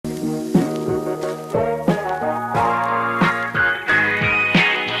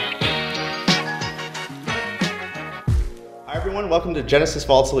Welcome to Genesis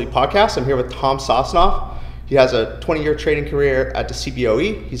Volatility Podcast. I'm here with Tom Sosnoff. He has a 20-year trading career at the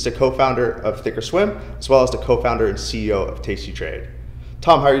CBOE. He's the co-founder of thinkorswim, as well as the co-founder and CEO of tastytrade.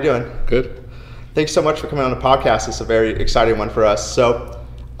 Tom, how are you doing? Good. Thanks so much for coming on the podcast. It's a very exciting one for us. So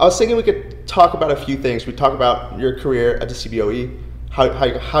I was thinking we could talk about a few things. We talk about your career at the CBOE,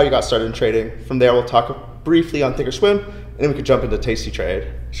 how you got started in trading. From there, we'll talk briefly on thinkorswim, and then we could jump into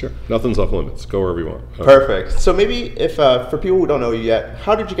tastytrade. Sure. Nothing's off limits. Go wherever you want. Perfect. So maybe if for people who don't know you yet,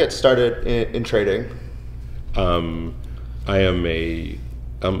 how did you get started in trading? I'm a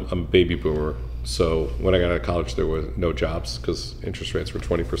baby boomer. So when I got out of college, there were no jobs because interest rates were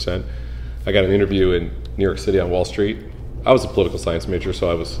 20%. I got an interview in New York City on Wall Street. I was a political science major, so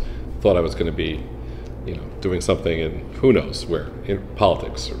thought I was going to be, doing something in who knows where, in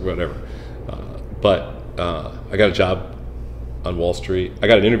politics or whatever. But I got a job on Wall Street. I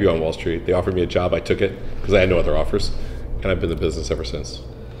got an interview on Wall Street. They offered me a job. I took it because I had no other offers, and I've been in the business ever since.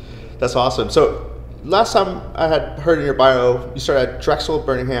 That's awesome. So last time I had heard in your bio, you started at Drexel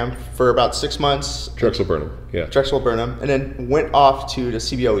Birmingham for about 6 months. Drexel Burnham, yeah. Drexel Burnham, and then went off to the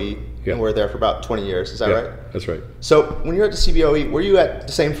CBOE, and were there for about 20 years. Is that right? That's right. So when you were at the CBOE, were you at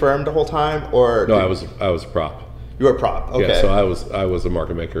the same firm the whole time, or? No, I was a prop. You were a prop. Okay. Yeah, so I was a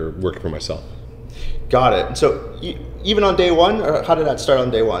market maker working for myself. Got it. So even on day one, or how did that start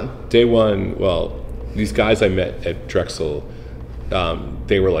on day one? Day one, well, these guys I met at Drexel,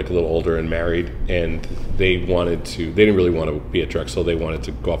 they were like a little older and married, and they didn't really want to be at Drexel. They wanted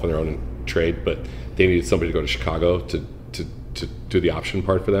to go off on their own and trade, but they needed somebody to go to Chicago to do the option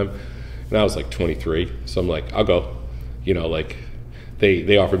part for them. And I was like 23, so I'm like, I'll go.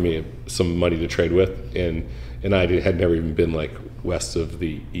 They offered me some money to trade with, and I had never even been like west of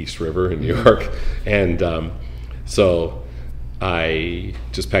the East River in New York. And so I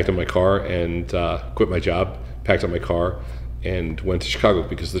just packed up my car and quit my job, packed up my car, and went to Chicago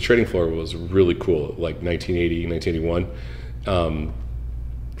because the trading floor was really cool, like 1980, 1981.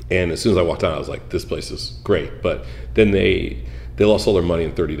 And as soon as I walked on, I was like, this place is great. But then they lost all their money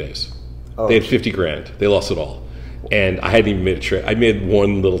in 30 days. Oh. They had 50 grand. They lost it all. And I hadn't even made a trade. I made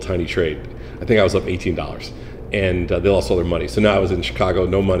one little tiny trade. I think I was up $18. And they lost all their money. So now I was in Chicago,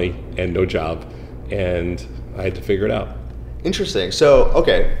 no money and no job, and I had to figure it out. Interesting. So,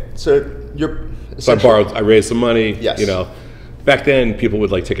 okay. So you're I raised some money. Yes. Back then people would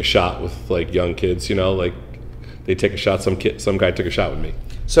like take a shot with like young kids, like they take a shot. Some guy took a shot with me.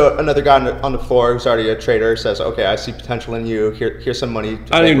 So another guy on the floor who's already a trader says, okay, I see potential in you. Here's some money.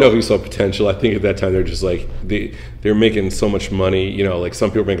 I don't even know if he saw potential. I think at that time they're just like, they're making so much money, like some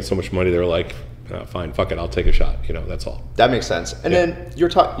people are making so much money, they're like, fine, fuck it, I'll take a shot. That's all. That makes sense. And then you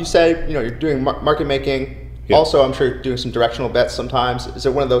say, you're doing market making. Yeah. Also, I'm sure you're doing some directional bets sometimes. Is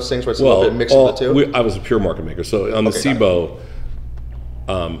it one of those things where it's a little bit mixed of the two? I was a pure market maker. So on the CBOE,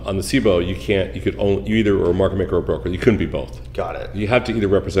 you either were a market maker or a broker. You couldn't be both. Got it. You had to either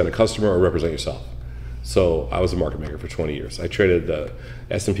represent a customer or represent yourself. So I was a market maker for 20 years. I traded the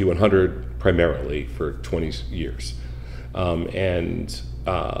S&P 100 primarily for 20 years. I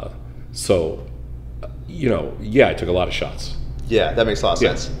took a lot of shots. Yeah, that makes a lot of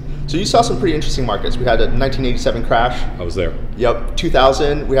sense. So you saw some pretty interesting markets. We had the 1987 crash. I was there. Yep.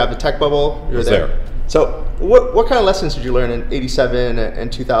 2000, we have the tech bubble. You were there. So what kind of lessons did you learn in 87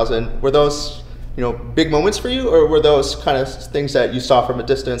 and 2000? Were those big moments for you, or were those kind of things that you saw from a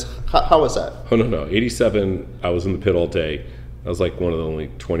distance? How was that? Oh, no. 87, I was in the pit all day. I was like one of the only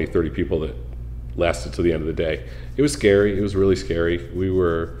 20, 30 people that lasted to the end of the day. It was scary. It was really scary. We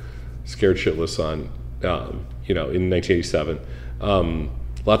were scared shitless in 1987.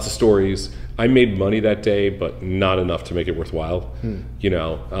 Lots of stories. I made money that day, but not enough to make it worthwhile.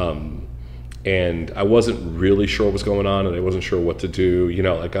 And I wasn't really sure what was going on, and I wasn't sure what to do.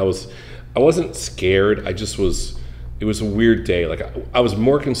 I wasn't scared. It was a weird day. I was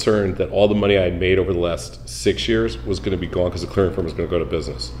more concerned that all the money I had made over the last 6 years was going to be gone because the clearing firm was going to go to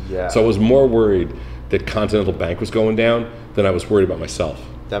business. Yeah. So I was more worried that Continental Bank was going down than I was worried about myself.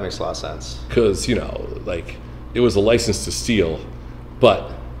 That makes a lot of sense. Because, it was a license to steal,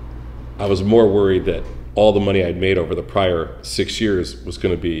 but I was more worried that all the money I'd made over the prior 6 years was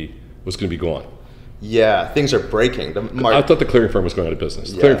going to be gone. Yeah, things are breaking. I thought the clearing firm was going out of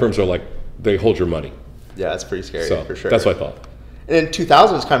business. Clearing firms are like, they hold your money. Yeah, that's pretty scary, for sure. That's what I thought. And in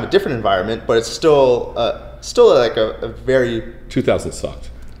 2000, it's kind of a different environment, but it's still like a very... 2000 sucked.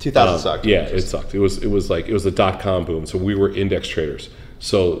 2000 sucked. Yeah, it sucked. It was the dot-com boom, so we were index traders.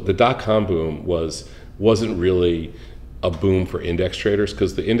 So the dot-com boom wasn't really a boom for index traders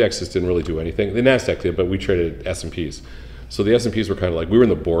because the indexes didn't really do anything. The NASDAQ did, but we traded S&Ps. So the S&Ps were kind of like, we were in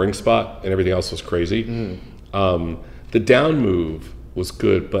the boring spot and everything else was crazy. The down move was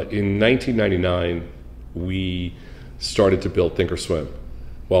good, but in 1999, we started to build thinkorswim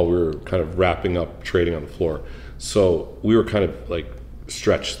while we were kind of wrapping up trading on the floor. So we were kind of like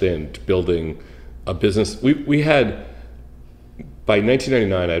stretched thin to building a business. We had, by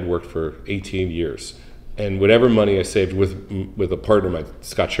 1999, I'd worked for 18 years. And whatever money I saved with a partner,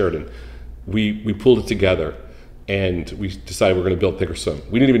 Scott Sheridan, we pulled it together and we decided we're going to build thinkorswim.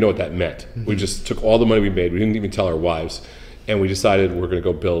 We didn't even know what that meant. Mm-hmm. We just took all the money we made. We didn't even tell our wives. And we decided we're going to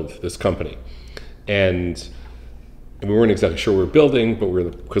go build this company. And we weren't exactly sure we were building, but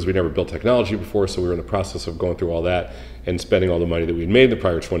because we never built technology before, so we were in the process of going through all that and spending all the money that we'd made in the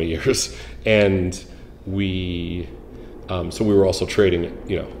prior 20 years. And so we were also trading,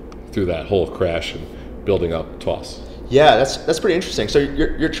 through that whole crash and building up TOS. Yeah, that's pretty interesting. So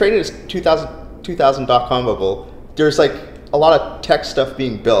you're trading this 2000 dot-com bubble. There's like a lot of tech stuff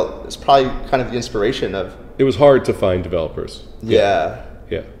being built. It's probably kind of the inspiration of. It was hard to find developers. Yeah,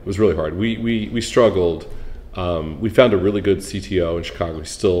 it was really hard. We struggled. We found a really good CTO in Chicago.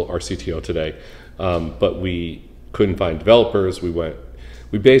 He's still our CTO today, but we couldn't find developers.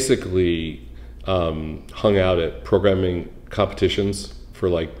 We basically hung out at programming competitions for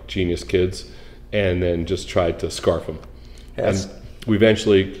like genius kids, and then just tried to scarf them. Yes. And we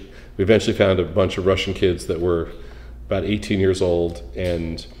eventually found a bunch of Russian kids that were about 18 years old,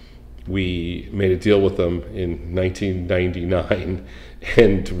 and we made a deal with them in 1999,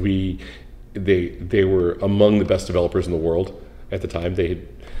 and they were among the best developers in the world at the time.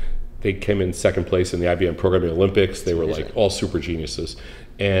 They came in second place in the IBM Programming Olympics. They were like all super geniuses,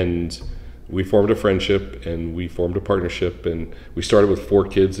 and we formed a friendship and we formed a partnership, and we started with 4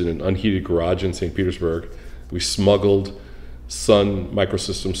 kids in an unheated garage in St. Petersburg. We smuggled Sun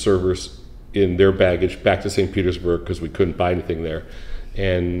Microsystems servers in their baggage back to St. Petersburg because we couldn't buy anything there.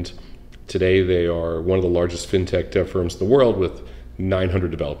 And today they are one of the largest fintech dev firms in the world with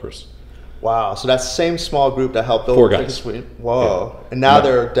 900 developers. Wow, so that same small group that helped build 4 guys. Whoa, yeah. And now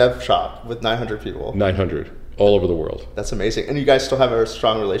they're a dev shop with 900 people. 900, all over the world. That's amazing. And you guys still have a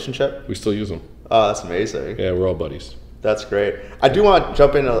strong relationship? We still use them. Oh, that's amazing. Yeah, we're all buddies. That's great. I do want to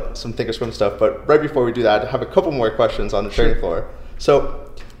jump into some thinkorswim stuff, but right before we do that, I have a couple more questions on the trading floor.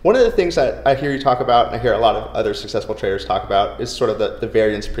 So one of the things that I hear you talk about, and I hear a lot of other successful traders talk about, is sort of the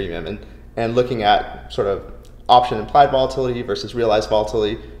variance premium and looking at sort of option implied volatility versus realized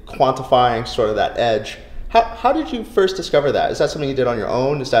volatility, quantifying sort of that edge. How did you first discover that? Is that something you did on your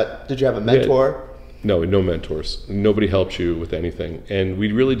own? Did you have a mentor? No mentors. Nobody helped you with anything. And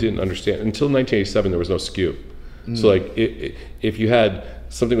we really didn't understand. Until 1987, there was no skew. So like if you had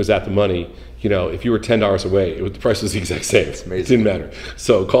something was at the money, if you were $10 away, the price was the exact same. It didn't matter.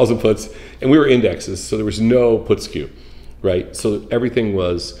 So calls and puts, and we were indexes, so there was no put skew, right? So everything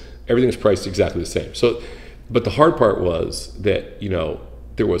was priced exactly the same. So, but the hard part was that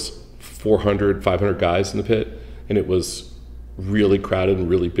there was 400, 500 guys in the pit, and it was really crowded and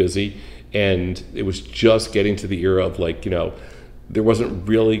really busy, and it was just getting to the era of like there wasn't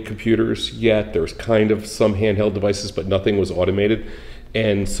really computers yet. There was kind of some handheld devices, but nothing was automated.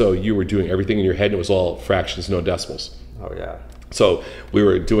 And so you were doing everything in your head, and it was all fractions, no decimals. Oh, yeah. So we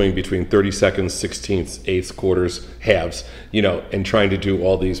were doing between 30 seconds, sixteenths, eighths, quarters, halves, and trying to do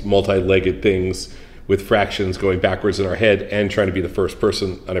all these multi-legged things with fractions going backwards in our head and trying to be the first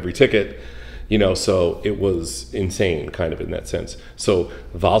person on every ticket. So it was insane kind of in that sense. So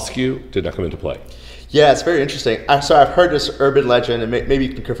vol skew did not come into play. Yeah, it's very interesting. So I've heard this urban legend, and maybe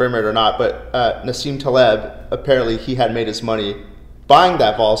you can confirm it or not, but Nassim Taleb, apparently he had made his money buying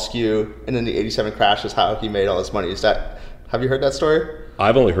that vol skew, and then the 87 crash is how he made all his money. Have you heard that story?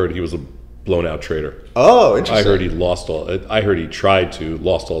 I've only heard he was a blown out trader. Oh, interesting. I heard he lost all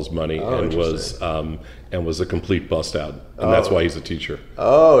his money and was a complete bust out. And that's why he's a teacher.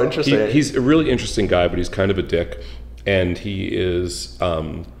 Oh, interesting. He's a really interesting guy, but he's kind of a dick. And he is,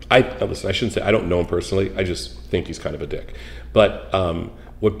 listen, I shouldn't say, I don't know him personally. I just think he's kind of a dick. But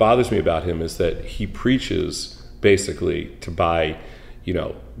what bothers me about him is that he preaches basically to buy,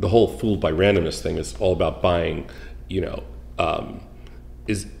 the whole fooled by randomness thing is all about buying,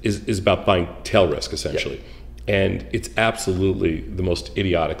 is about buying tail risk essentially. Yeah. And it's absolutely the most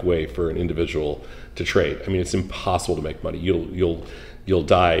idiotic way for an individual to trade. I mean, it's impossible to make money. You'll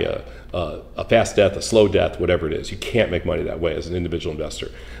die a fast death, a slow death, whatever it is. You can't make money that way as an individual investor.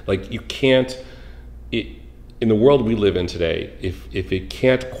 Like you can't, in the world we live in today, if it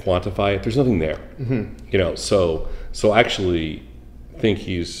can't quantify it, there's nothing there. Mm-hmm. So I actually think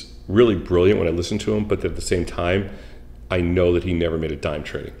he's really brilliant when I listen to him, but at the same time, I know that he never made a dime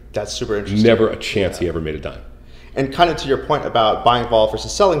trading. That's super interesting. Never a chance he ever made a dime. And kind of to your point about buying vol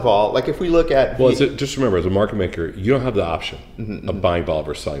versus selling vol, like if we look at just remember, as a market maker, you don't have the option of buying vol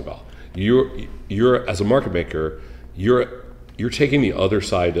versus selling vol. You're as a market maker, you're taking the other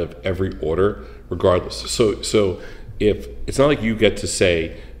side of every order regardless. So if it's not like you get to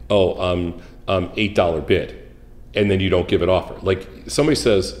say, oh, $8 bid, and then you don't give an offer. Like somebody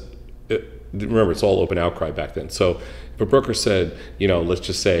says, remember, it's all open outcry back then. So if a broker said, let's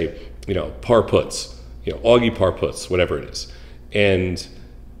just say, par puts, Augie par puts, whatever it is, and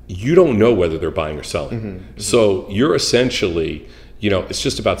you don't know whether they're buying or selling. So you're essentially, it's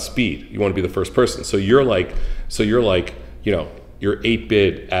just about speed. You want to be the first person. So you're like, you're 8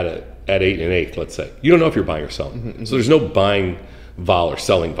 bid at 8 1/8, let's say. You don't know if you're buying or selling. So there's no buying vol or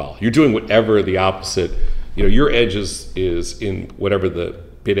selling vol. You're doing whatever the opposite. Your edge is in whatever the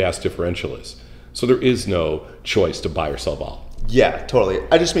bid-ask differential is. So there is no choice to buy or sell vol. Yeah, totally.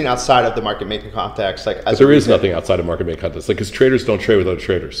 I just mean outside of the market making context. But there is nothing outside of market making context. Like, because traders don't trade with other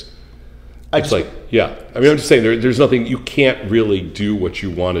traders. I'm just saying there's nothing, you can't really do what you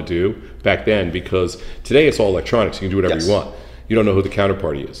want to do back then, because today it's all electronics. You can do whatever you want. You don't know who the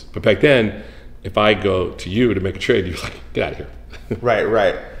counterparty is. But back then, if I go to you to make a trade, you're like, get out of here.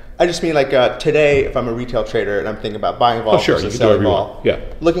 Right. I just mean like today, if I'm a retail trader and I'm thinking about buying vol versus selling vol,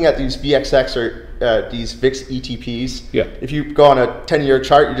 looking at these VXX or these VIX ETPs, if you go on a 10-year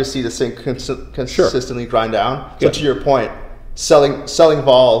chart, you just see this thing consistently grind down. So to your point, selling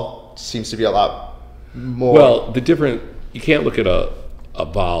vol seems to be a lot more. Well, you can't look at a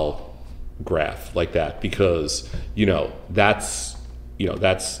vol graph like that, because that's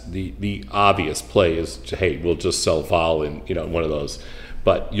the obvious play is, hey, we'll just sell vol in one of those.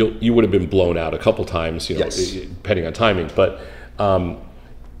 But you would have been blown out a couple times, depending on timing. But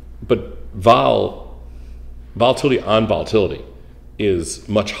volatility on volatility is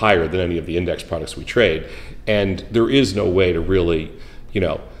much higher than any of the index products we trade, and there is no way to really,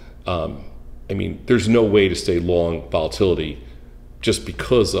 there's no way to stay long volatility just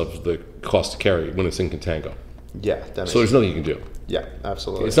because of the cost to carry when it's in contango. Yeah. So there's nothing you can do. Yeah,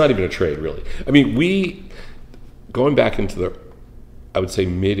 absolutely. It's not even a trade, really. Going back into I would say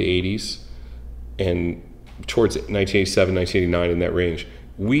mid-'80s and towards 1987, 1989, in that range,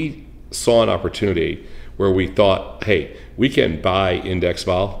 we saw an opportunity where we thought, hey, we can buy index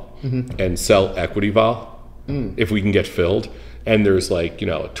vol and sell equity vol if we can get filled. And there's like, a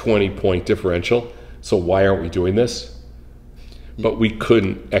 20-point differential. So why aren't we doing this? But we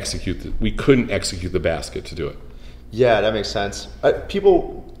couldn't execute the basket to do it. Yeah, that makes sense.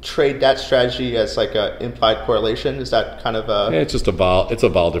 People trade that strategy as like an implied correlation. Is that kind of a? Yeah, it's just a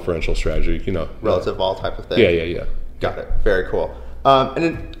vol differential strategy, relative vol type of thing. Yeah. Got it. Very cool. And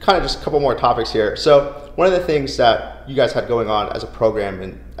then kind of just a couple more topics here. So one of the things that you guys had going on as a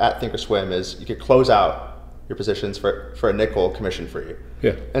program at thinkorswim is you could close out your positions for a nickel commission free.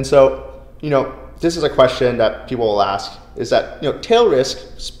 Yeah. And so this is a question that people will ask: is that tail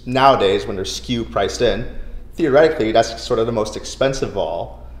risk nowadays, when there's skew priced in, theoretically that's sort of the most expensive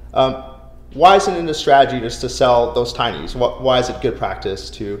vol. Why isn't it a strategy just to sell those tinies? Why is it good practice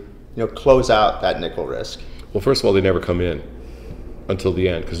to close out that nickel risk? Well, first of all, they never come in until the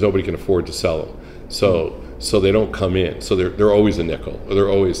end because nobody can afford to sell them. So they don't come in. So they're always a nickel. Or they're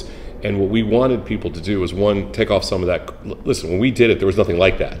always. And what we wanted people to do was, one, take off some of that. Listen, when we did it, there was nothing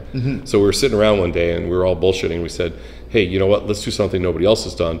like that. So we were sitting around one day and we were all bullshitting. We said, hey, you know what? Let's do something nobody else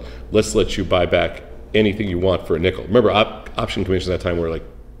has done. Let's let you buy back anything you want for a nickel. Remember, option commissions at that time were like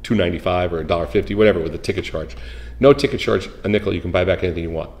 $2.95 or $1.50, whatever, with a ticket charge. No ticket charge, a nickel, you can buy back anything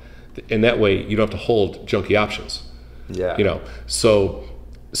you want. And that way, you don't have to hold junky options. Yeah. So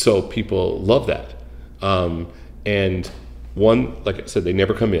people love that. And one, like I said, they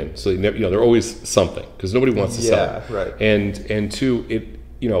never come in. So they're always something because nobody wants to sell. Yeah, right. And two,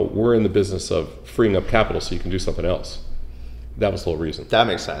 we're in the business of freeing up capital so you can do something else. That was the whole reason. That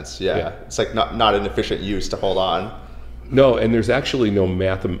makes sense. Yeah. It's like not an efficient use to hold on. No, and there's actually no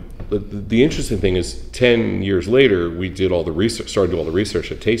math. The interesting thing is 10 years later, we did all the research, started doing all the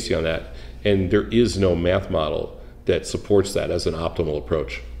research at Tasty on that, and there is no math model that supports that as an optimal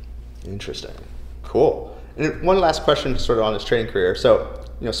approach. Interesting. Cool. And one last question sort of on this trading career. So,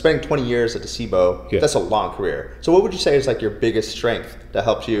 spending 20 years at the CBOE, that's a long career. So what would you say is like your biggest strength that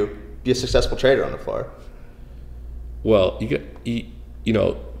helped you be a successful trader on the floor? Well,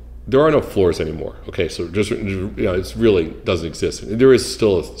 there are no floors anymore. Okay, so just it really doesn't exist. There is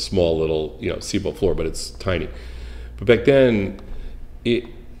still a small little CBOE floor, but it's tiny. But back then,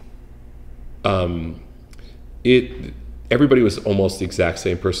 everybody was almost the exact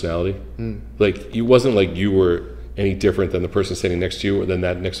same personality. Like it wasn't like you were any different than the person sitting next to you or than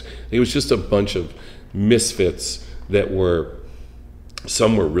that next. It was just a bunch of misfits that were,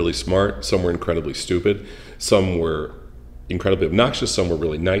 some were really smart, some were incredibly stupid, some were incredibly obnoxious, some were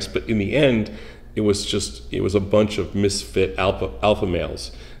really nice, but in the end, it was a bunch of misfit alpha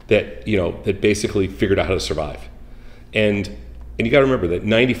males that, that basically figured out how to survive. And you got to remember that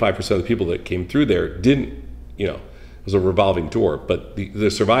 95% of the people that came through there didn't, it was a revolving door, but the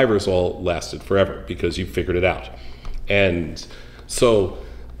survivors all lasted forever because you figured it out. And so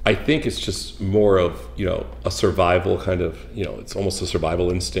I think it's just more of, a survival kind of, it's almost a survival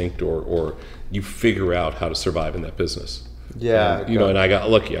instinct, or you figure out how to survive in that business. Yeah. And I got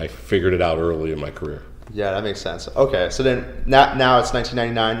lucky. I figured it out early in my career. Yeah, that makes sense. Okay, so then now it's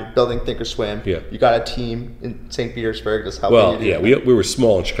 1999. You're building thinkorswim. Yeah. You got a team in St. Petersburg that's helping you. Well, yeah, we were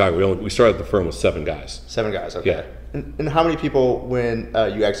small in Chicago. We started the firm with 7 guys. 7 guys. Okay. Yeah. And how many people when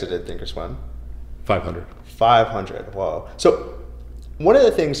you exited thinkorswim? 500. 500. Whoa. So one of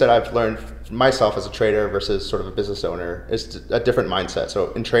the things that I've learned myself as a trader versus sort of a business owner is a different mindset.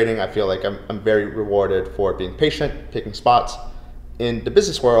 So in trading, I feel like I'm very rewarded for being patient, picking spots. In the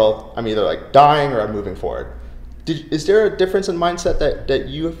business world, I'm either like dying or I'm moving forward. Is there a difference in mindset that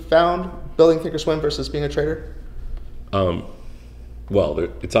you have found building thinkorswim versus being a trader? Well,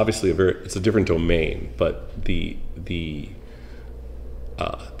 it's obviously it's a different domain, but the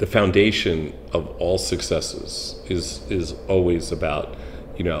foundation of all successes is always about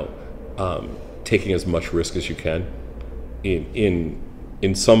taking as much risk as you can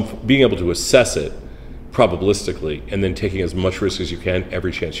in some being able to assess it probabilistically, and then taking as much risk as you can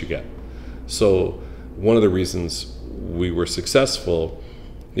every chance you get. So one of the reasons we were successful,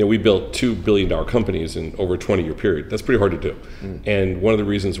 we built $2 billion companies in over a 20-year period. That's pretty hard to do. And one of the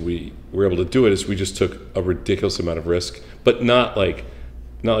reasons we were able to do it is we just took a ridiculous amount of risk, but not like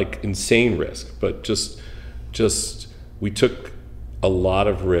insane risk, but just we took a lot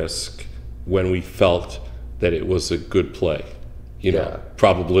of risk when we felt that it was a good play.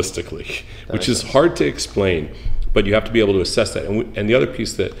 Probabilistically, which is hard to explain, but you have to be able to assess that. And the other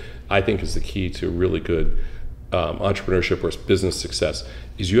piece that I think is the key to really good entrepreneurship or business success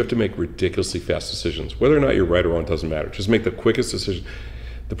is you have to make ridiculously fast decisions. Whether or not you're right or wrong doesn't matter. Just make the quickest decision.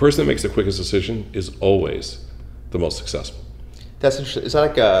 The person that makes the quickest decision is always the most successful. That's interesting. Is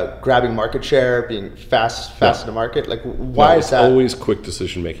that like grabbing market share, being fast in the market? Like, why is that? It's always quick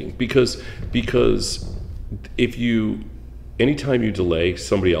decision making because anytime you delay,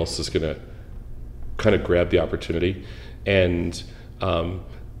 somebody else is going to kind of grab the opportunity. And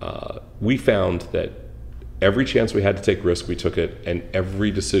we found that every chance we had to take risk, we took it. And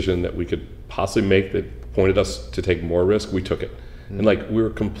every decision that we could possibly make that pointed us to take more risk, we took it. And we were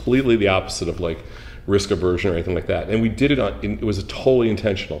completely the opposite of risk aversion or anything like that. And we did it it was totally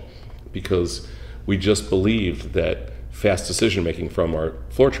intentional because we just believed that fast decision making from our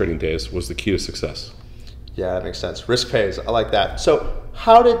floor trading days was the key to success. Yeah, that makes sense. Risk pays. I like that. So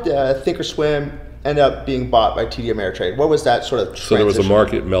how did thinkorswim end up being bought by TD-Ameritrade? What was that sort of transition? So there was a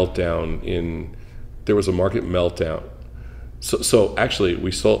market meltdown. So actually,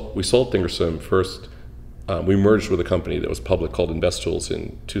 we sold thinkorswim first. We merged with a company that was public called InvestTools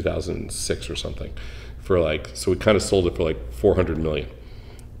in 2006 or something. So we kind of sold it for $400 million,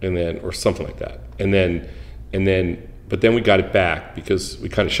 or something like that. But then we got it back because we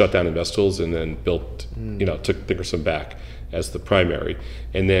kind of shut down InvestTools and then took thinkorswim back as the primary.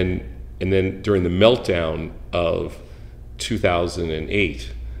 And then during the meltdown of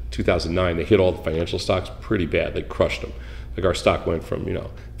 2008, 2009, they hit all the financial stocks pretty bad. They crushed them. Our stock went from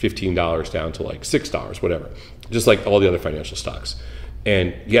 $15 down to $6, whatever, just like all the other financial stocks.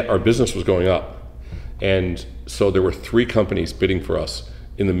 And yet our business was going up. And so there were 3 companies bidding for us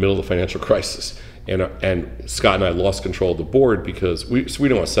in the middle of the financial crisis. And Scott and I lost control of the board because we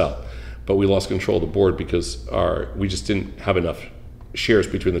don't want to sell, but we lost control of the board because we just didn't have enough shares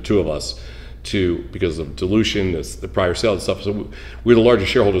between the two of us because of dilution, the prior sale and stuff. So we were the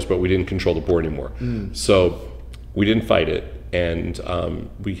largest shareholders, but we didn't control the board anymore. So we didn't fight it, and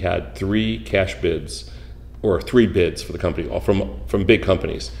we had 3 cash bids, or 3 bids for the company, all from big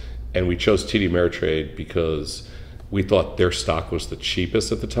companies, and we chose TD-Ameritrade because we thought their stock was the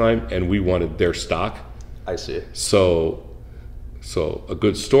cheapest at the time, and we wanted their stock. I see. So a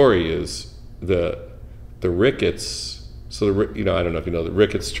good story is the Ricketts. So I don't know if you know, the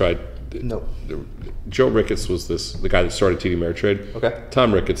Ricketts tried. No. Joe Ricketts was the guy that started TD-Ameritrade. Okay.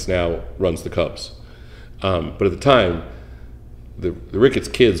 Tom Ricketts now runs the Cubs. But at the time, the Ricketts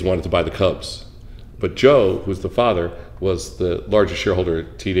kids wanted to buy the Cubs. But Joe, who's the father, was the largest shareholder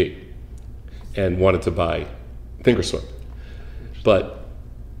at TD and wanted to buy thinkorswim. But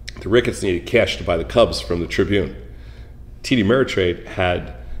the Ricketts needed cash to buy the Cubs from the Tribune. TD-Ameritrade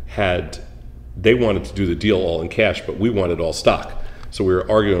had they wanted to do the deal all in cash, but we wanted all stock. So we were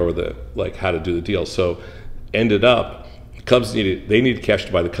arguing over how to do the deal. So ended up, Cubs needed cash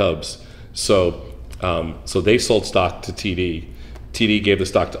to buy the Cubs. So they sold stock to TD. TD gave the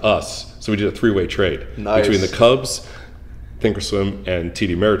stock to us. So we did a three-way trade between the Cubs, thinkorswim, and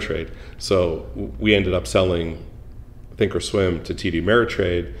TD-Ameritrade. So we ended up selling thinkorswim to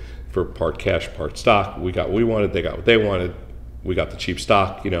TD-Ameritrade for part cash, part stock. We got what we wanted. They got what they wanted. We got the cheap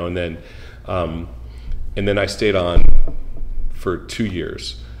stock, and then I stayed on for 2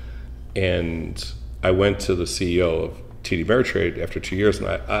 years, and I went to the CEO of TD-Ameritrade after 2 years, and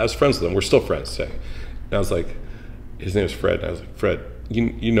I was friends with him. We're still friends today. And I was like, his name is Fred. And I was like, Fred,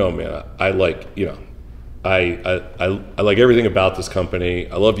 man, I like, I like everything about this company.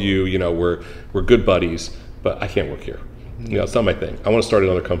 I love you. We're good buddies, but I can't work here. It's not my thing. I want to start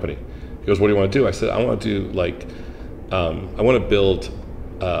another company. He goes, what do you want to do? I said, I want to do I want to build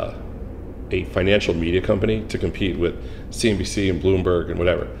a financial media company to compete with CNBC and Bloomberg and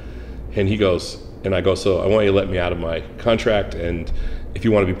whatever. And he goes, and I go, so I want you to let me out of my contract, and if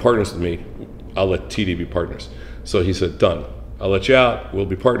you want to be partners with me, I'll let TD be partners. So he said, done. I'll let you out. We'll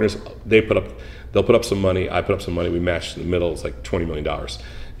be partners. They'll put up some money. I put up some money. We matched in the middle. It's like $20 million,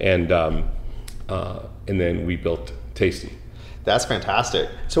 and then we built Tasty. That's fantastic.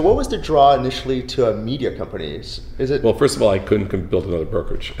 So what was the draw initially to a media company? Is it? Well, first of all, I couldn't build another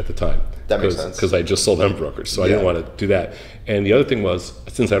brokerage at the time. That makes sense. Because I just sold them brokerage, so I didn't want to do that. And the other thing was,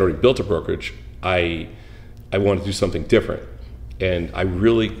 since I'd already built a brokerage, I wanted to do something different. And I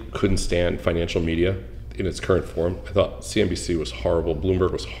really couldn't stand financial media in its current form. I thought CNBC was horrible,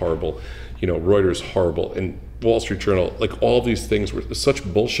 Bloomberg was horrible, Reuters horrible, and Wall Street Journal, all of these things were such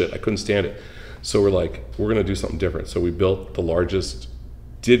bullshit. I couldn't stand it. So we're like, we're going to do something different. So we built the largest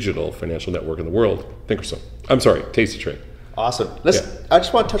digital financial network in the world, tastytrade. Awesome. I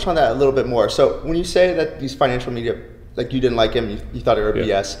just want to touch on that a little bit more. So when you say that these financial media, you didn't like them, you thought they were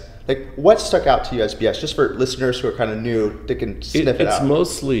BS, what stuck out to you as BS? Just for listeners who are kind of new, they can sniff it out. It's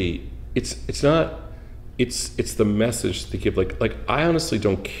mostly, it's not, it's the message they give. I honestly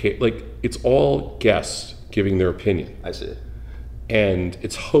don't care. It's all guests giving their opinion. I see. And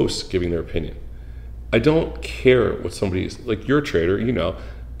it's hosts giving their opinion. I don't care what somebody's, you're a trader,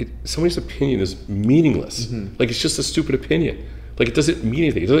 somebody's opinion is meaninless. Mm-hmm. It's just a stupid opinion. It doesn't mean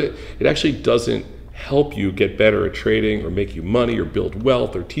anything. It actually doesn't help you get better at trading or make you money or build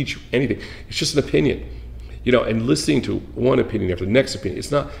wealth or teach you anything. It's just an opinion. And listening to one opinion after the next opinion,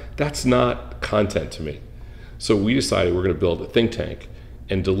 that's not content to me. So we decided we're going to build a think tank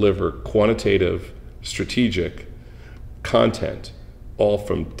and deliver quantitative, strategic content, all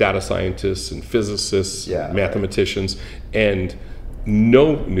from data scientists and physicists, and mathematicians, and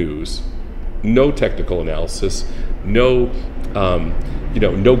no news, no technical analysis, no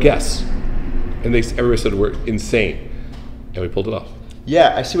guess. And everybody said we're insane, and we pulled it off.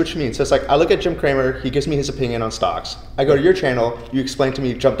 Yeah, I see what you mean. So it's I look at Jim Cramer, he gives me his opinion on stocks. I go to your channel, you explain to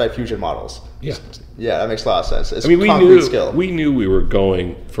me jump diffusion models. Yeah. Yeah, that makes a lot of sense. It's concrete skill. We knew we were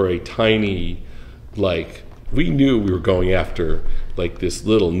going for a tiny, we knew we were going after this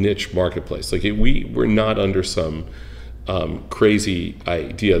little niche marketplace. We were not under some crazy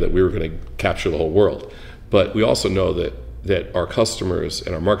idea that we were going to capture the whole world. But we also know that our customers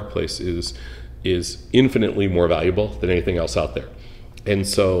and our marketplace is infinitely more valuable than anything else out there. And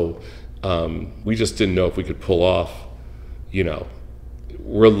so we just didn't know if we could pull off,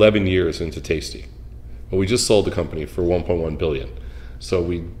 we're 11 years into Tasty. Well, we just sold the company for $1.1 billion. So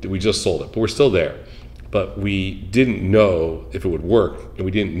we just sold it, but we're still there. But we didn't know if it would work, and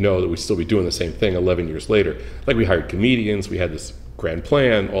we didn't know that we'd still be doing the same thing 11 years later. We hired comedians, we had this grand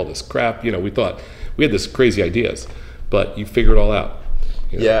plan, all this crap. We thought we had this crazy ideas, but you figure it all out.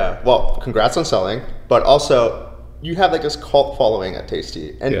 Yeah, well, congrats on selling, but also you have this cult following at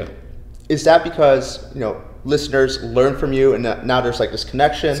Tasty. And is that because, listeners learn from you and now there's this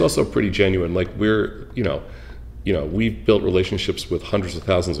connection? It's also pretty genuine. We're, we've built relationships with hundreds of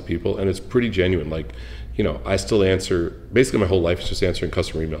thousands of people, and it's pretty genuine. I still answer, basically my whole life is just answering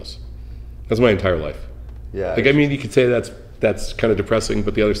customer emails. That's my entire life. Yeah. You could say that's kind of depressing,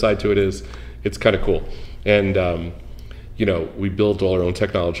 but the other side to it is it's kind of cool. And, we build all our own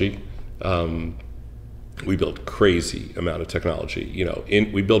technology. We build crazy amount of technology.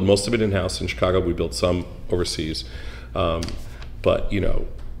 We build most of it in-house in Chicago. We build some overseas. But,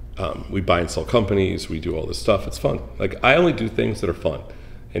 we buy and sell companies. We do all this stuff. It's fun. I only do things that are fun.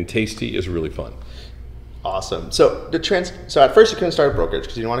 And Tasty is really fun. Awesome. So so at first you couldn't start a brokerage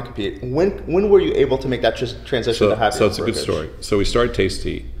because you didn't want to compete. When were you able to make that transition to have your So it's a good story. So we started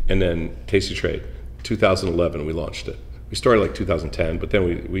Tasty, and then tastytrade. 2011 we launched it. We started like 2010, but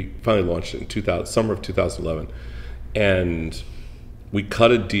then we finally launched it in summer of 2011. And we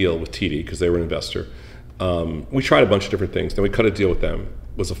cut a deal with TD because they were an investor. We tried a bunch of different things. Then we cut a deal with them.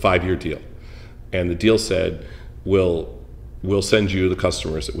 It was a 5-year deal. And the deal said, we'll send you the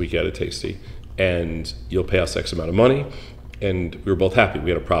customers that we get at Tasty, and you'll pay us X amount of money. And we were both happy.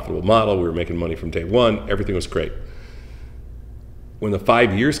 We had a profitable model. We were making money from day one. Everything was great. When the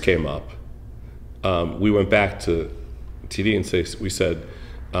 5 years came up, we went back to TD and we said,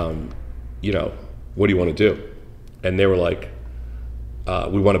 you know, what do you want to do? And they were like,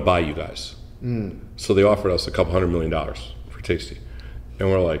 we want to buy you guys. So they offered us $200 million for Tasty. And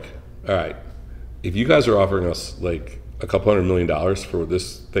we're like, all right, if you guys are offering us like $200 million for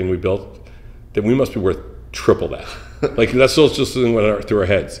this thing we built, then we must be worth triple that. Like, that's just something that went through our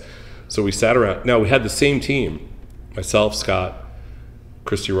heads. So we sat around. Now, we had the same team, myself, Scott,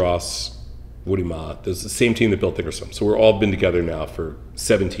 Christy Ross, Woody Ma. There's the same team that built thinkorswim. So we're all been together now for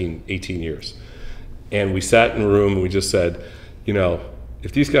 17, 18 years. And we sat in a room and we just said, you know,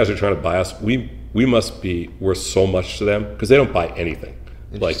 if these guys are trying to buy us, we must be worth so much to them, because they don't buy anything,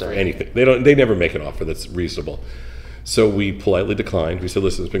 like for anything. They never make an offer that's reasonable. So we politely declined. We said,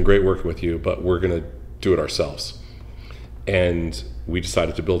 listen, it's been great working with you, but we're going to do it ourselves. And we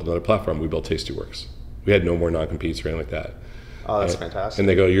decided to build another platform. We built tastyworks. We had no more non-competes or anything like that. Oh, that's fantastic. And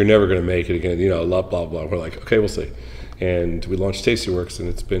they go, you're never going to make it again, you know, blah, blah, blah. We're like, okay, we'll see. And we launched Tastyworks, and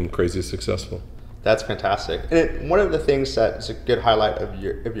it's been crazy successful. That's fantastic. And one of the things that is a good highlight of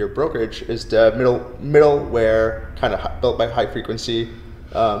your brokerage is the middleware kind of built by high frequency.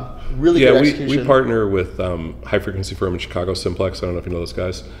 Really good execution. We partner with high frequency firm in Chicago, Simplex. I don't know if you know those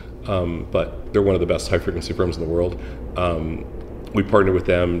guys, but they're one of the best high frequency firms in the world. We partnered with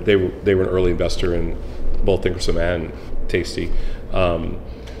them. They were an early investor in both thinkorswim and Tasty.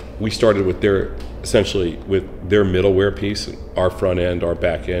 We started with their middleware piece, our front end, our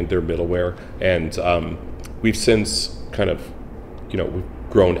back end, their middleware, and we've since kind of, you know, we've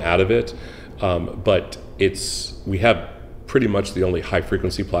grown out of it, but we have pretty much the only high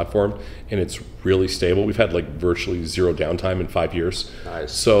frequency platform, and it's really stable. We've had like virtually zero downtime in 5 years.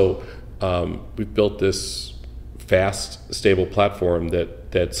 Nice. So we've built this fast, stable platform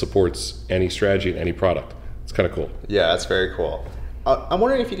that supports any strategy and any product. It's kind of cool. Yeah, that's very cool. I'm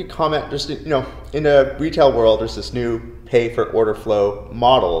wondering if you could comment, just, you know, in the retail world, there's this new pay for order flow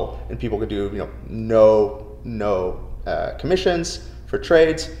model, and people can do, you know, no commissions for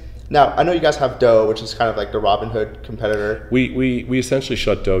trades. Now, I know you guys have Dough, which is kind of like the Robinhood competitor. We essentially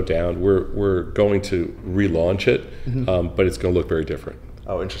shut Dough down. We're going to relaunch it, but it's going to look very different.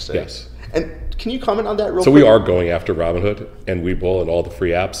 Oh, interesting. Yes. And can you comment on that real quick? So we are going after Robinhood and Webull and all the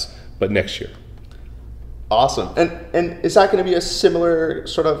free apps, but next year. Awesome. And is that going to be a similar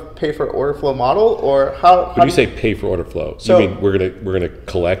sort of pay for order flow model, or how? When you say pay for order flow, so you mean we're gonna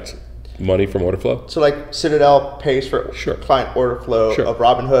collect money from order flow? So like Citadel pays for client order flow of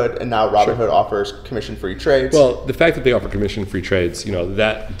Robinhood, and now Robinhood offers commission-free trades. Well, the fact that they offer commission-free trades, you know,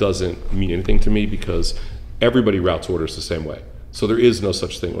 that doesn't mean anything to me, because everybody routes orders the same way. So there is no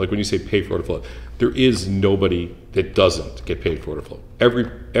such thing. Like when you say pay for order flow, there is nobody that doesn't get paid for order flow.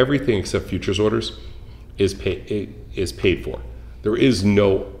 Everything except futures orders is paid for. There is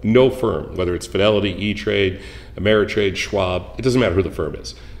no firm, whether it's Fidelity, E-Trade, Ameritrade, Schwab, it doesn't matter who the firm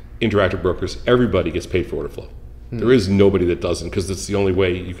is. Interactive brokers, everybody gets paid for order flow. There is nobody that doesn't, because it's the only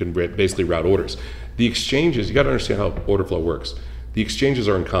way you can basically route orders. The exchanges, you got to understand how order flow works. The exchanges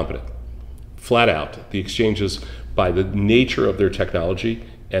are incompetent, flat out. The exchanges, by the nature of their technology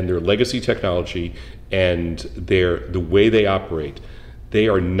and their legacy technology and the way they operate, they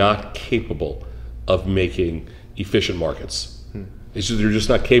are not capable of making efficient markets. They're just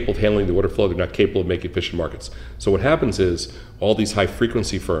not capable of handling the order flow. They're not capable of making efficient markets. So what happens is all these high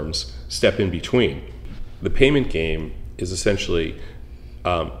frequency firms step in between. The payment game is essentially,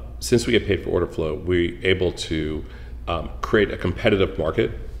 since we get paid for order flow, we're able to create a competitive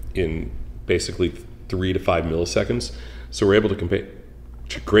market in basically 3 to 5 milliseconds. So we're able to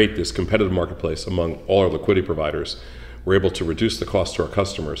create this competitive marketplace among all our liquidity providers. We're able to reduce the cost to our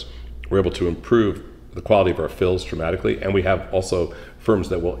customers. We're able to improve the quality of our fills dramatically, and we have also firms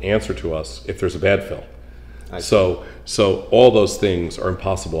that will answer to us if there's a bad fill. So all those things are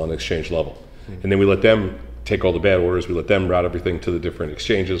impossible on the exchange level. And then we let them take all the bad orders, we let them route everything to the different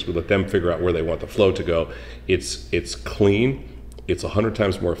exchanges, we let them figure out where they want the flow to go. It's clean, it's 100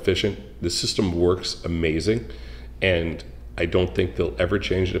 times more efficient, the system works amazing, and I don't think they'll ever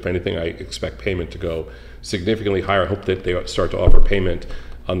change it. If anything, I expect payment to go significantly higher. I hope that they start to offer payment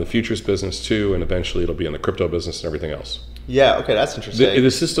on the futures business too, and eventually it'll be in the crypto business and everything else. Yeah, okay, that's interesting.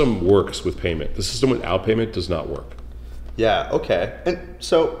 The system works with payment. The system without payment does not work. Yeah, okay. And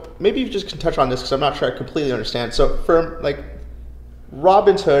so maybe you just can touch on this because I'm not sure I completely understand. So for like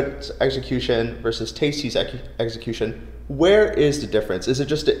Robinhood's execution versus Tasty's execution, where is the difference? Is it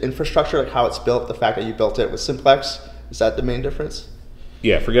just the infrastructure, like how it's built, the fact that you built it with Simplex? Is that the main difference?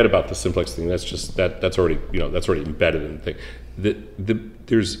 Yeah, forget about the Simplex thing. That's just that's already that's already embedded in the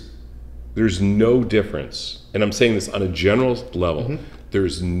thing. There's no difference, and I'm saying this on a general level.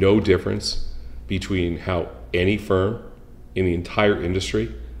 There's no difference between how any firm in the entire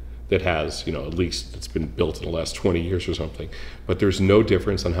industry that has, at least it's been built in the last 20 years or something, but there's no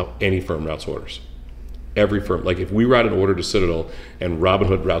difference on how any firm routes orders. Every firm, like if we route an order to Citadel and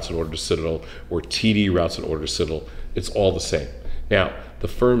Robinhood routes an order to Citadel or TD routes an order to Citadel, it's all the same. Now, the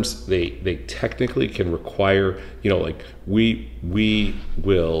firms, they technically can require, like we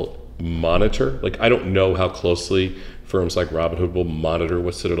will monitor, like I don't know how closely firms like Robinhood will monitor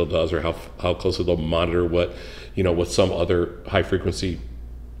what Citadel does or how closely they'll monitor what some other high frequency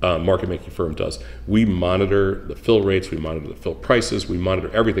market making firm does. We monitor the fill rates, we monitor the fill prices, we monitor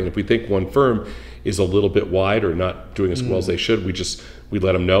everything. If we think one firm is a little bit wide or not doing as well as they should, we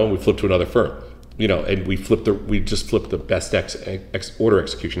let them know and we flip to another firm. And we just flip the best order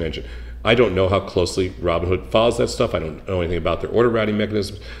execution engine. I don't know how closely Robinhood follows that stuff. I don't know anything about their order routing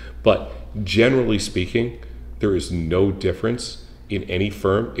mechanisms, but generally speaking, there is no difference in any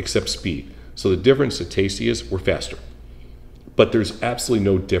firm except speed. So the difference at Tasty is we're faster. But there's absolutely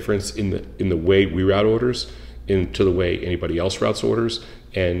no difference in the way we route orders to the way anybody else routes orders,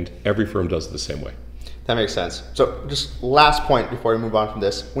 and every firm does it the same way. That makes sense. So just last point before we move on from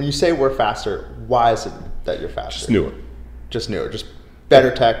this. When you say we're faster, why is it that you're faster? Just newer. Just newer. Just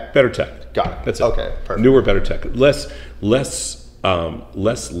better tech? Better tech. Got it. That's it. Okay, perfect. Newer, better tech. Less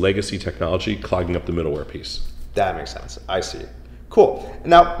legacy technology clogging up the middleware piece. That makes sense. I see. Cool.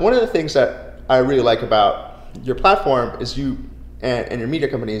 Now, one of the things that I really like about your platform is you and your media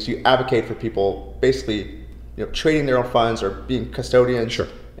company is you advocate for people basically trading their own funds or being custodians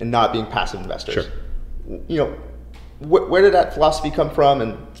and not being passive investors. Sure. Where did that philosophy come from?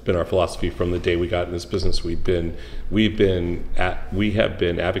 And it's been our philosophy from the day we got in this business. We have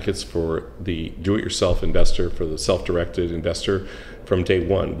been advocates for the do-it-yourself investor, for the self-directed investor from day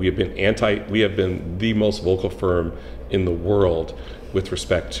one. We have been the most vocal firm in the world with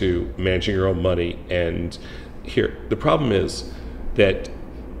respect to managing your own money. And here, the problem is that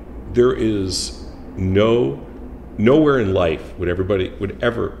there is nowhere in life would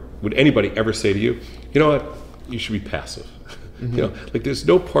anybody ever say to you, you know what, you should be passive. Like there's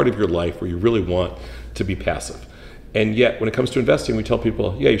no part of your life where you really want to be passive. And yet when it comes to investing, we tell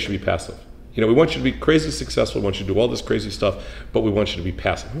people, yeah, you should be passive. We want you to be crazy successful, we want you to do all this crazy stuff, but we want you to be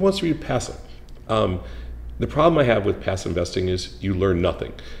passive. Who wants you to be passive? The problem I have with passive investing is you learn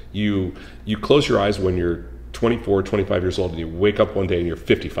nothing. You close your eyes when you're 24, 25 years old and you wake up one day and you're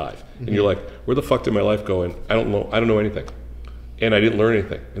 55 and you're like, where the fuck did my life go? And I don't know anything. And I didn't learn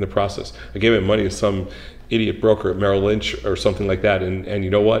anything in the process. I gave my money to some idiot broker at Merrill Lynch or something like that. And you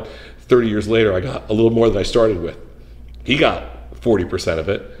know what? 30 years later, I got a little more than I started with. He got 40% of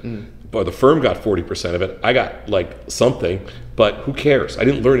it, but the firm got 40% of it. I got like something, but who cares? I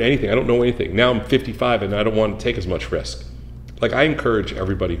didn't learn anything. I don't know anything. Now I'm 55 and I don't want to take as much risk. Like I encourage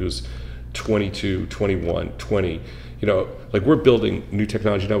everybody who's 22, 21, 20, like we're building new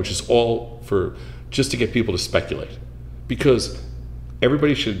technology now, which is all for just to get people to speculate. Because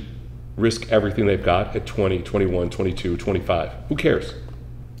everybody should risk everything they've got at 20, 21, 22, 25. Who cares?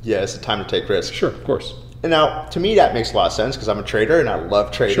 Yeah, it's the time to take risks. Sure, of course. And now, to me, that makes a lot of sense because I'm a trader and I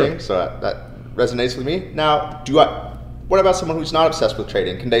love trading, so that resonates with me. Now, what about someone who's not obsessed with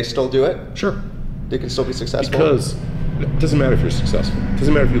trading? Can they still do it? Sure. They can still be successful? Because it doesn't matter if you're successful. It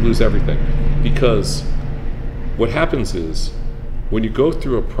doesn't matter if you lose everything. Because what happens is when you go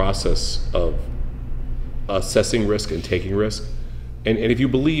through a process of assessing risk and taking risk, and if you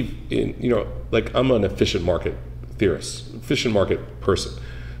believe in, like I'm an efficient market theorist, efficient market person.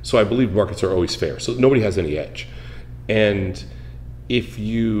 So I believe markets are always fair. So nobody has any edge. And if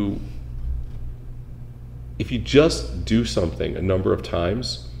you just do something a number of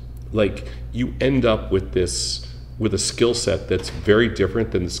times, like you end up with a skill set that's very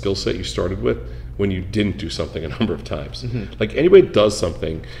different than the skill set you started with when you didn't do something a number of times. Like anybody does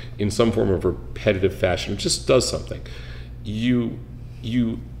something in some form of repetitive fashion, just does something, you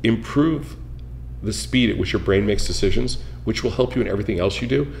improve the speed at which your brain makes decisions, which will help you in everything else you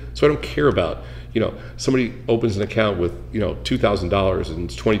do. So I don't care about, somebody opens an account with, $2,000 and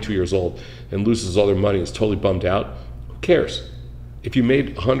is 22 years old and loses all their money and is totally bummed out. Who cares? If you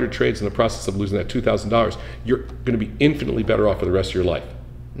made 100 trades in the process of losing that $2,000, you're going to be infinitely better off for the rest of your life.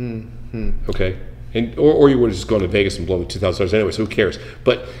 Okay? And or you would have just gone to Vegas and blown $2,000 anyway. So who cares?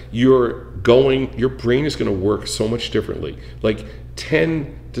 But your brain is going to work so much differently. Like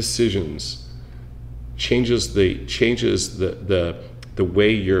 10 decisions changes the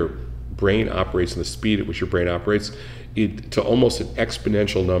way your brain operates and the speed at which your brain operates to almost an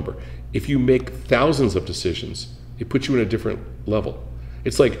exponential number. If you make thousands of decisions, it puts you in a different level.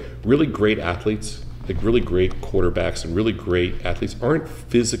 It's like really great athletes, like really great quarterbacks and really great athletes aren't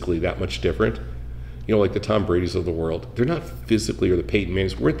physically that much different. You know, like the Tom Brady's of the world, they're not physically, or the Peyton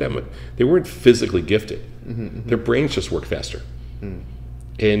Mannings weren't that much. They weren't physically gifted. Their brains just work faster,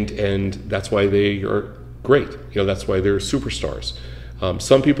 and that's why they are great. You know, that's why they're superstars.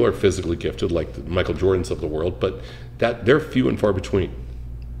 Some people are physically gifted, like the Michael Jordans of the world, but they're few and far between.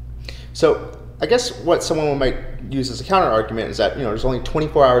 So I guess what someone might use as a counter argument is that, you know, there's only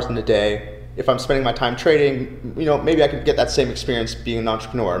 24 hours in a day. If I'm spending my time trading, you know, maybe I could get that same experience being an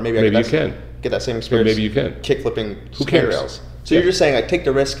entrepreneur. Maybe you can get that same experience. Maybe you can kick flipping Who cares? rails. So you're just saying, like, take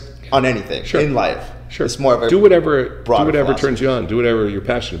the risk on anything in life. Sure. It's more of a do whatever philosophy. turns you on. Do whatever you're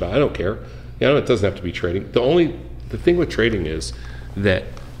passionate about. I don't care. You know, it doesn't have to be trading. The thing with trading is that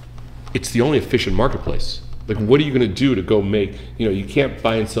it's the only efficient marketplace. Like, what are you going to do to go make? You know, you can't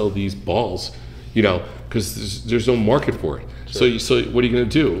buy and sell these balls, you know, because there's no market for it. Sure. So what are you going to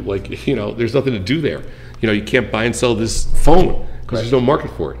do? Like, you know, there's nothing to do there. You know, you can't buy and sell this phone because there's no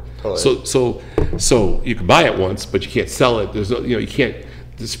market for it. Totally. So you can buy it once, but you can't sell it. There's no, you know, you can't.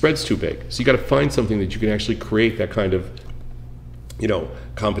 The spread's too big. So you got to find something that you can actually create that kind of, you know,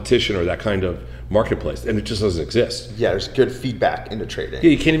 competition or that kind of marketplace, and it just doesn't exist. Yeah, there's good feedback into trading. Yeah,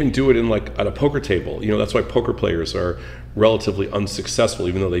 you can't even do it in like at a poker table. You know, that's why poker players are relatively unsuccessful,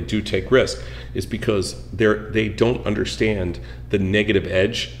 even though they do take risk, is because they don't understand the negative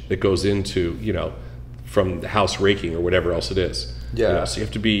edge that goes into, you know, from the house raking or whatever else it is. Yeah. You know, so you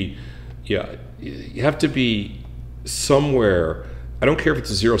have to be somewhere. I don't care if it's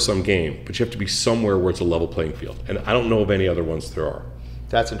a zero-sum game, but you have to be somewhere where it's a level playing field. And I don't know of any other ones there are.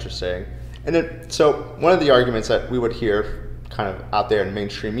 That's interesting. And then, so one of the arguments that we would hear kind of out there in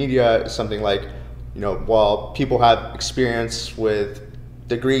mainstream media is something like, you know, well, people have experience with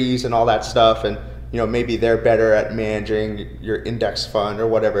degrees and all that stuff, and, you know, maybe they're better at managing your index fund or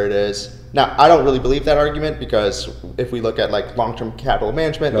whatever it is. Now, I don't really believe that argument, because if we look at like long-term capital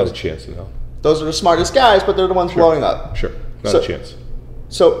management, not a chance in hell. Those are the smartest guys, but they're the ones blowing up. Sure, not a chance.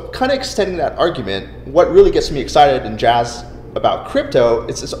 So kind of extending that argument, what really gets me excited and jazzed about crypto,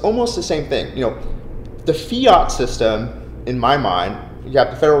 it's almost the same thing. You know, the fiat system, in my mind, you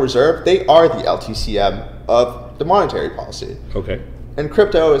have the Federal Reserve, they are the LTCM of the monetary policy. Okay. And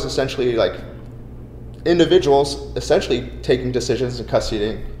crypto is essentially like individuals essentially taking decisions and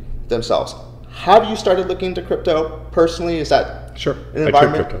custodying themselves. Have you started looking into crypto personally? Is that sure? An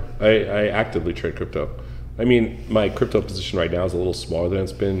environment? I trade crypto. I actively trade crypto. I mean, my crypto position right now is a little smaller than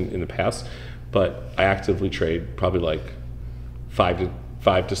it's been in the past, but I actively trade probably like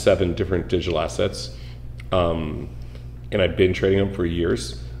 5 to 7 different digital assets, and I've been trading them for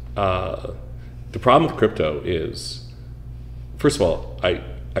years. The problem with crypto is, first of all, I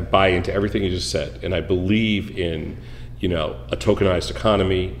buy into everything you just said, and I believe in, you know, a tokenized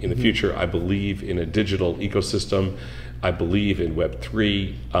economy in the future. I believe in a digital ecosystem. I believe in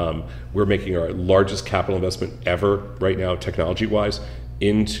Web3. We're making our largest capital investment ever right now, technology-wise,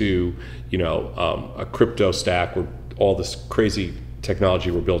 into, you know, a crypto stack where all this crazy technology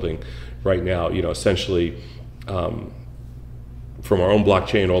we're building right now, you know, essentially from our own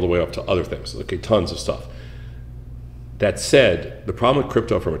blockchain all the way up to other things. Okay, tons of stuff. That said, the problem with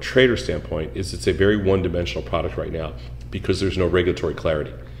crypto from a trader standpoint is it's a very one-dimensional product right now because there's no regulatory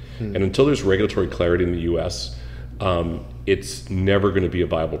clarity. And until there's regulatory clarity in the US, it's never going to be a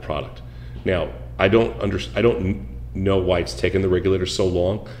viable product. Now, I don't know why it's taken the regulators so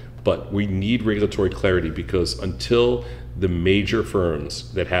long, but we need regulatory clarity, because until the major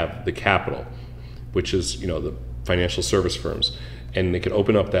firms that have the capital, which is, you know, the financial service firms, and they can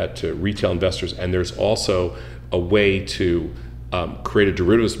open up that to retail investors, and there's also a way to create a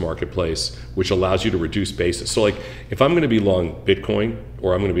derivatives marketplace which allows you to reduce basis. So like, if I'm going to be long Bitcoin,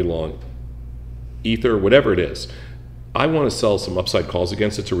 or I'm going to be long Ether, whatever it is, I want to sell some upside calls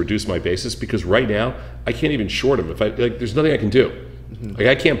against it to reduce my basis, because right now I can't even short them. If I like, there's nothing I can do. Like,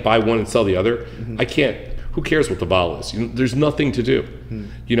 I can't buy one and sell the other. I can't. Who cares what the vol is? You know, there's nothing to do.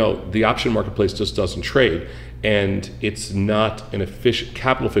 You know, the option marketplace just doesn't trade, and it's not an efficient,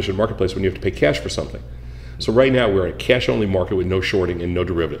 capital efficient marketplace when you have to pay cash for something. So right now we're in a cash only market with no shorting and no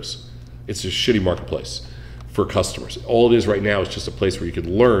derivatives. It's a shitty marketplace for customers. All it is right now is just a place where you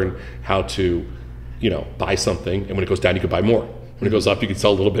can learn how to, you know, buy something, and when it goes down you can buy more. When it goes up you can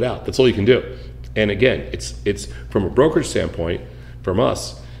sell a little bit out. That's all you can do. And again, it's from a brokerage standpoint, from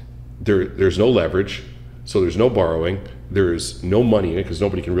us, there's no leverage, so there's no borrowing, there's no money in it because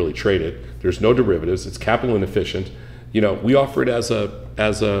nobody can really trade it. There's no derivatives. It's capital inefficient. We offer it as we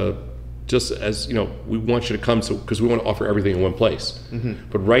want you to come because we want to offer everything in one place.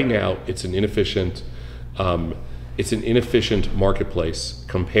 But right now, it's an inefficient marketplace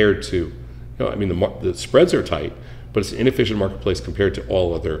compared to, the spreads are tight, but it's an inefficient marketplace compared to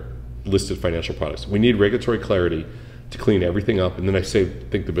all other listed financial products. We need regulatory clarity to clean everything up, and then I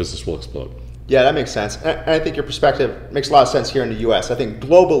think the business will explode. Yeah, that makes sense. And I think your perspective makes a lot of sense here in the U.S. I think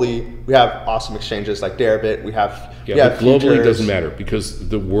globally, we have awesome exchanges like Derivs. We have but globally futures. It doesn't matter because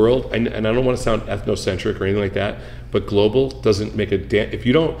the world, and I don't want to sound ethnocentric or anything like that, but global doesn't make a damn, if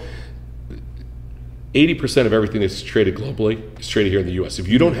you don't, 80% of everything that's traded globally is traded here in the U.S. If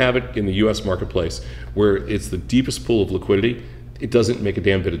you don't have it in the U.S. marketplace where it's the deepest pool of liquidity, it doesn't make a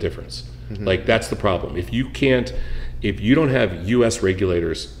damn bit of difference. Like, that's the problem. If you don't have U.S.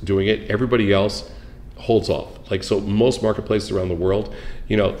 regulators doing it, everybody else holds off. Like, so most marketplaces around the world,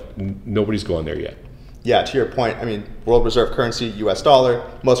 nobody's gone there yet. Yeah, to your point, world reserve currency, U.S. dollar,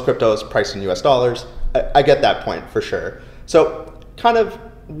 most cryptos priced in U.S. dollars. I get that point for sure. So kind of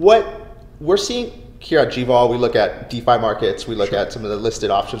what we're seeing here at GVol, we look at DeFi markets, we look at some of the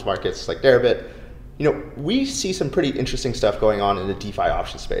listed options markets like Derivs. We see some pretty interesting stuff going on in the DeFi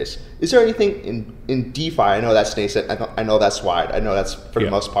option space. Is there anything in DeFi? I know that's nascent. I know that's wide. I know that's for the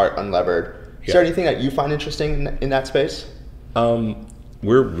most part unlevered. Is there anything that you find interesting in that space?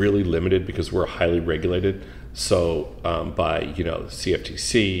 We're really limited because we're highly regulated. So by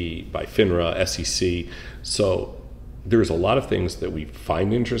CFTC, by FINRA, SEC. So there's a lot of things that we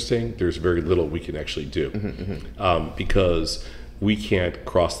find interesting. There's very little we can actually do because we can't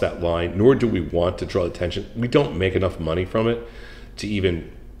cross that line, nor do we want to draw attention. We don't make enough money from it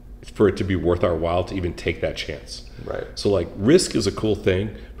for it to be worth our while to even take that chance. Right. So like, risk is a cool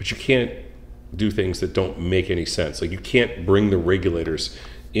thing, but you can't do things that don't make any sense. Like, you can't bring the regulators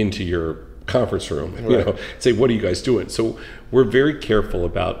into your conference room, say, what are you guys doing? So we're very careful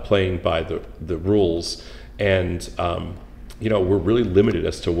about playing by the rules, and we're really limited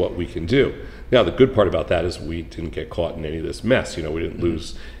as to what we can do. Now, the good part about that is we didn't get caught in any of this mess. We didn't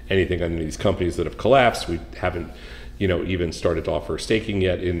lose anything on any of these companies that have collapsed. We haven't, even started to offer staking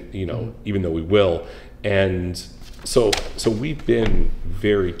yet, even though we will. And so we've been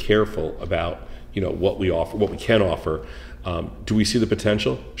very careful about, what we offer, what we can offer. Do we see the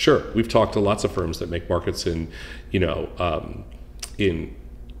potential? Sure. We've talked to lots of firms that make markets in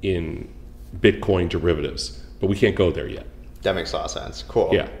Bitcoin derivatives, but we can't go there yet. That makes a lot of sense.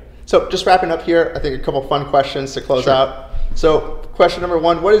 Cool. Yeah. So just wrapping up here, I think a couple fun questions to close out. So question number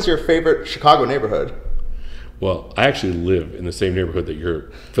one, what is your favorite Chicago neighborhood? Well, I actually live in the same neighborhood that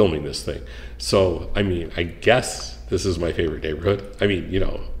you're filming this thing. So, I guess this is my favorite neighborhood. I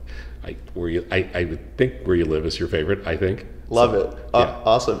would think where you live is your favorite, I think. Love it.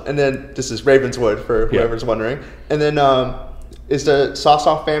 Awesome. And then this is Ravenswood for whoever's wondering. And then is the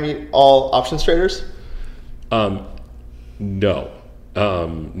Sosnoff family all options traders? No.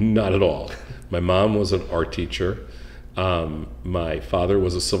 Not at all. My mom was an art teacher. My father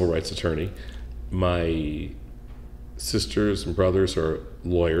was a civil rights attorney. My sisters and brothers are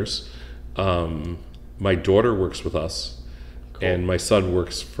lawyers. My daughter works with us, and my son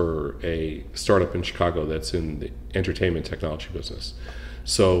works for a startup in Chicago that's in the entertainment technology business.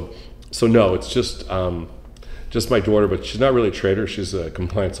 So no, it's just my daughter, but she's not really a trader. She's a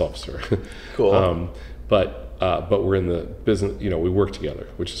compliance officer. Cool. But we're in the business, we work together,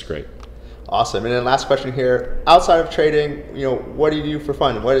 which is great. Awesome. And then last question here, outside of trading, what do you do for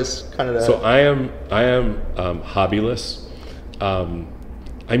fun? What is kind of the... So I am hobbyless.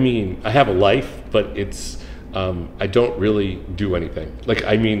 I have a life, but it's, I don't really do anything.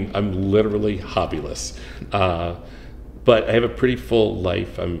 I'm literally hobbyless. But I have a pretty full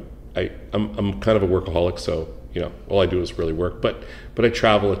life. I'm kind of a workaholic, so all I do is really work. But I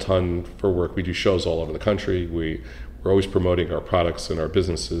travel a ton for work. We do shows all over the country. We're always promoting our products and our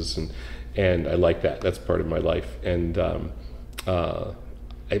businesses, and I like that. That's part of my life. And I'm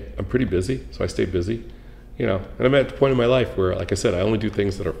pretty busy, so I stay busy. And I'm at the point in my life where, like I said, I only do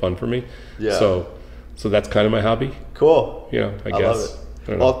things that are fun for me. Yeah. So that's kind of my hobby. Cool. I guess. Love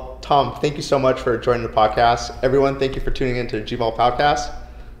it. Well, Tom, thank you so much for joining the podcast. Everyone, thank you for tuning in to the GVol podcast.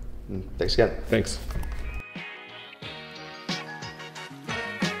 Thanks again. Thanks.